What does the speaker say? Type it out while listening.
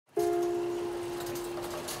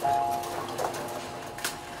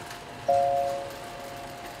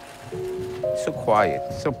So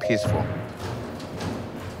quiet, so peaceful.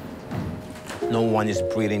 No one is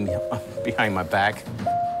breathing behind my back.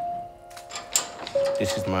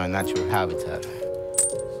 This is my natural habitat.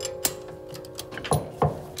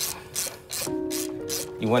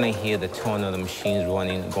 You want to hear the tone of the machines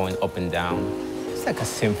running, going up and down. It's like a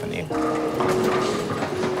symphony.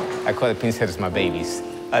 I call the pinsetters my babies.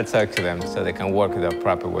 I talk to them so they can work the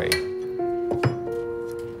proper way.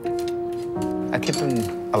 I keep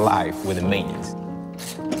them alive with the maintenance.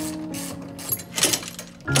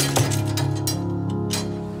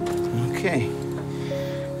 Okay,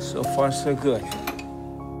 so far so good.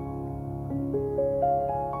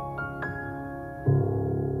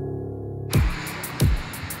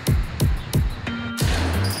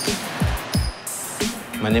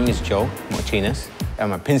 My name is Joe Martinez.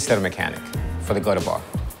 I'm a pinsetter mechanic for the gutter bar.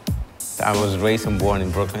 I was raised and born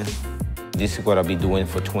in Brooklyn. This is what I've been doing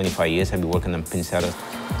for 25 years. I've been working on pinsetters.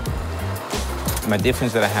 My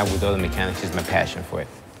difference that I have with other mechanics is my passion for it.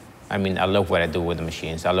 I mean, I love what I do with the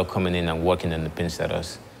machines. I love coming in and working on the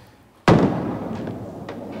pinsetters.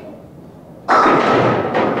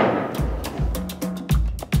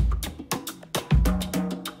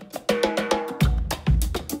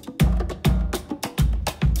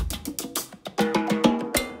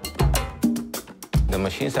 The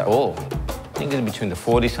machines are old. I think it's between the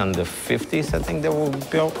 40s and the 50s, I think they were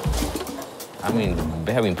built. I mean,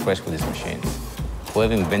 very impressed with these machines.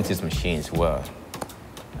 Whoever invented these machines were,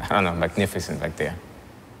 I don't know, magnificent back there.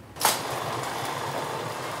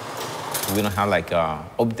 We don't have like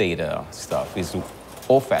updated stuff. It's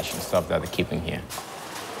old-fashioned stuff that they're keeping here.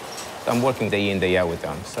 I'm working day in, day out with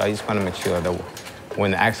them, so I just want to make sure that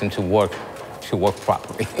when I ask them to work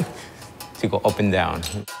properly, to go up and down.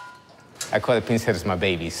 I call the pinsetters my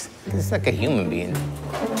babies. It's like a human being.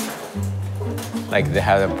 Like they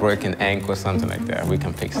have a broken ankle or something like that, we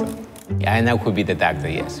can fix them. Yeah, and that could be the doctor,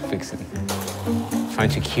 yes, fixing. Trying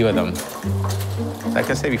to cure them. Like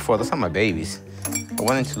I said before, those are my babies. I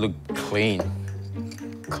want them to look clean.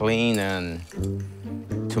 Clean and,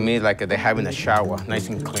 to me, like they're having a shower, nice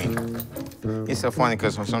and clean. It's so funny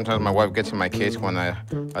because sometimes my wife gets in my case when I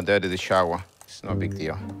dirty the shower. It's no big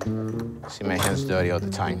deal. I see my hands dirty all the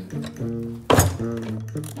time.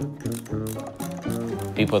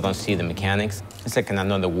 People don't see the mechanics. It's like in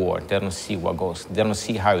another world. They don't see what goes. They don't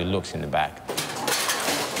see how it looks in the back.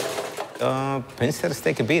 Pinsetters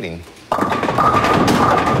take a beating.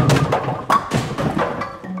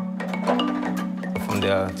 From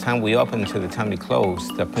the time we open to the time we close,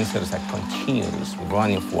 the pinsetters are continuous,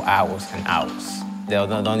 running for hours and hours. The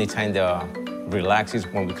only time they relax is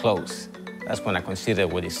when we close. That's when I consider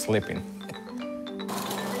what is sleeping.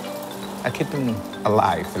 I keep them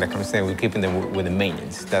alive, like I'm saying, we're keeping them with the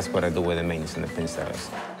maintenance. That's what I do with the maintenance and the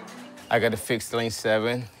pinsetters. I got to fix lane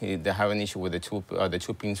 7. They have an issue with the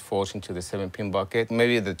two pins falls into the 7-pin bucket.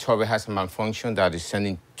 Maybe the turbo has a malfunction that is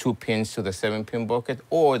sending 2 pins to the 7-pin bucket,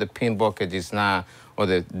 or the pin bucket is not, or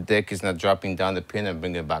the deck is not dropping down the pin and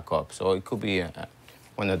bringing it back up. So it could be,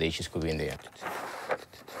 one of the issues could be in there.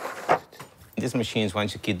 These machines,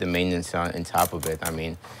 once you keep the maintenance on top of it, I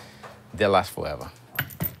mean, they last forever.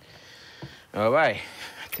 All right,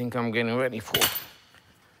 I think I'm getting ready for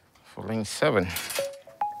lane 7.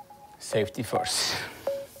 Safety first.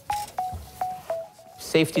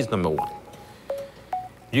 Safety is number 1.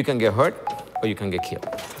 You can get hurt or you can get killed.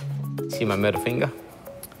 See my middle finger?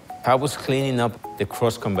 I was cleaning up the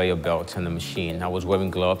cross conveyor belts on the machine. I was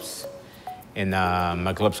wearing gloves, and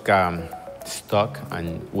my gloves got stuck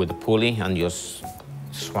with the pulley, and just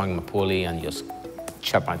swung my pulley and just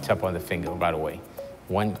chop on the finger right away.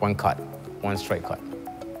 One cut, one straight cut,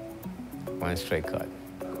 one straight cut.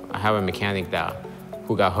 I have a mechanic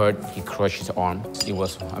who got hurt. He crushed his arm. It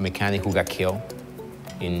was a mechanic who got killed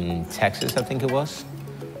in Texas, I think it was.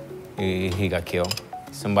 He got killed.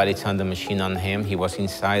 Somebody turned the machine on him. He was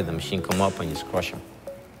inside. The machine come up and just crush him.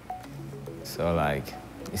 So like,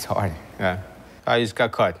 it's hard. Yeah. I just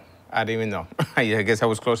got cut. I didn't even know. I guess I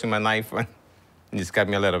was closing my knife and it just got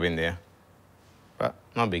me a little bit in there. But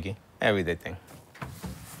no biggie, everyday thing.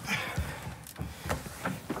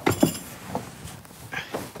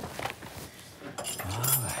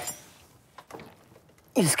 All right.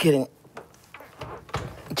 Just getting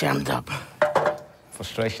jammed up.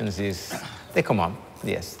 Frustrations they come up.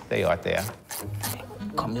 Yes, they are there.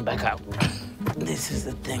 Coming back out. This is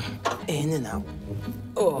the thing, in and out.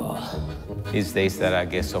 Oh. These days that I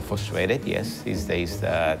get so frustrated, yes. These days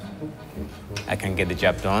that I can get the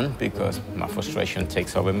job done because my frustration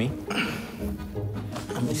takes over me.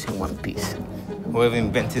 I'm missing one piece. Whoever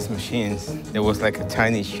invented these machines, there was like a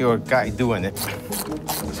tiny, short guy doing it.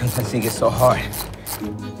 Sometimes it gets so hard.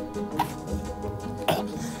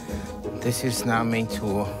 This is not made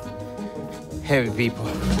to heavy people.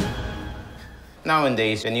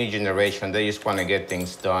 Nowadays, the new generation, they just want to get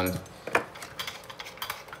things done.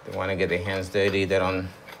 They want to get their hands dirty. They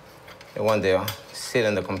want to sit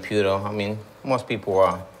on the computer. I mean, most people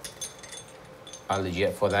are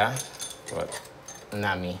legit for that, but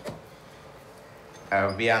not me.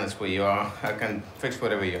 I'll be honest with you, I can fix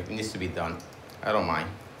whatever needs to be done. I don't mind.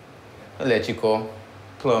 Electrical,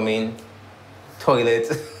 plumbing,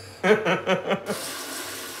 toilets.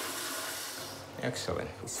 Excellent.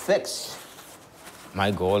 It's fixed.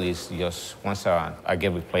 My goal is just once I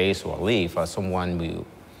get replaced or leave, someone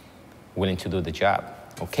willing to do the job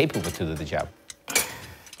or capable to do the job.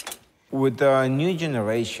 With the new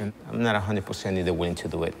generation, I'm not 100% either willing to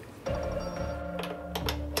do it.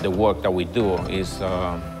 The work that we do is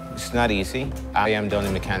it's not easy. I am the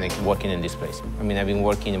only mechanic working in this place. I mean, I've been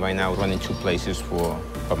working right now, running 2 places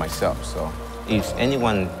by myself. So if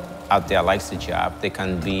anyone out there likes the job, they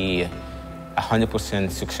can be 100%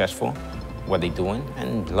 successful what they're doing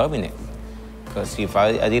and loving it. Because if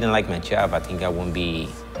I didn't like my job, I think I won't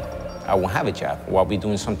have a job, or I'll be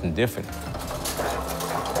doing something different.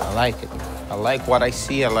 I like it. I like what I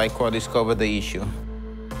see. I like what I discover the issue.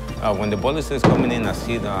 When the boilers is coming in, I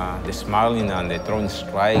see the smiling and they're throwing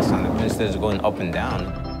strikes and the pinsetters going up and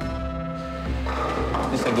down.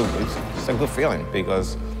 It's a good feeling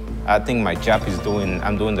because I think my job is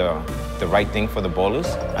I'm doing the right thing for the boilers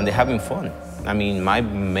and they're having fun. I mean, my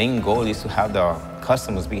main goal is to have the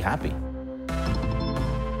customers be happy.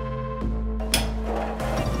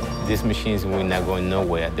 These machines will not go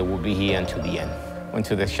nowhere. They will be here until the end.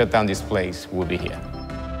 Until they shut down this place, we'll be here.